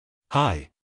Hi.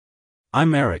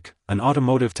 I'm Eric, an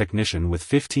automotive technician with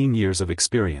 15 years of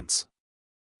experience.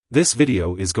 This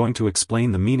video is going to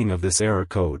explain the meaning of this error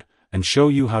code, and show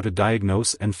you how to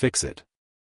diagnose and fix it.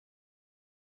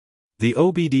 The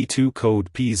OBD-II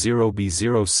code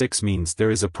P0B06 means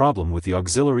there is a problem with the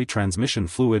auxiliary transmission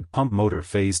fluid pump motor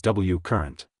phase W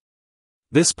current.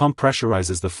 This pump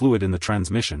pressurizes the fluid in the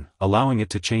transmission, allowing it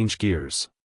to change gears.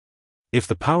 If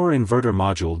the power inverter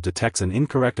module detects an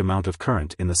incorrect amount of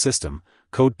current in the system,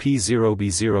 code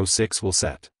P0B06 will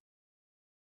set.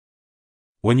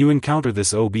 When you encounter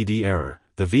this OBD error,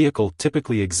 the vehicle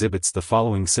typically exhibits the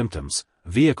following symptoms: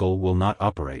 vehicle will not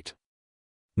operate.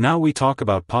 Now we talk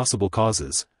about possible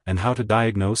causes, and how to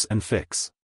diagnose and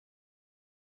fix.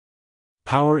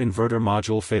 Power inverter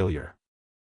module failure.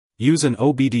 Use an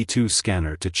OBD-II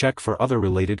scanner to check for other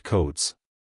related codes.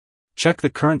 Check the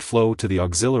current flow to the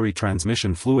auxiliary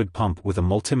transmission fluid pump with a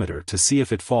multimeter to see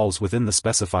if it falls within the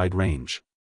specified range.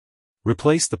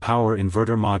 Replace the power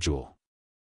inverter module.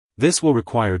 This will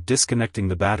require disconnecting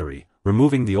the battery,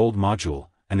 removing the old module,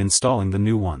 and installing the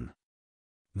new one.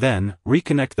 Then,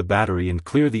 reconnect the battery and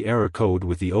clear the error code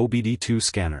with the OBD-II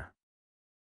scanner.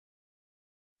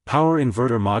 Power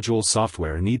inverter module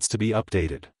software needs to be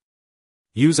updated.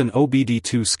 Use an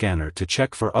OBD-II scanner to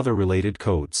check for other related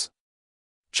codes.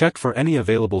 Check for any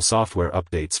available software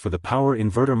updates for the power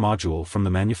inverter module from the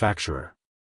manufacturer.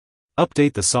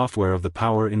 Update the software of the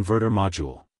power inverter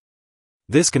module.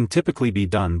 This can typically be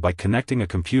done by connecting a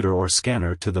computer or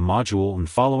scanner to the module and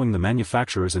following the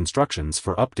manufacturer's instructions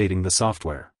for updating the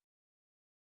software.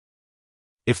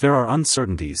 If there are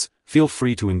uncertainties, feel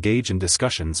free to engage in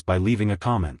discussions by leaving a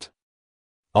comment.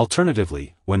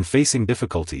 Alternatively, when facing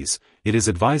difficulties, it is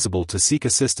advisable to seek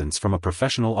assistance from a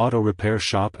professional auto repair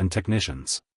shop and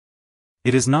technicians.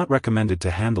 It is not recommended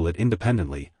to handle it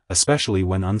independently, especially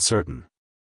when uncertain.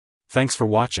 Thanks for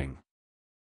watching.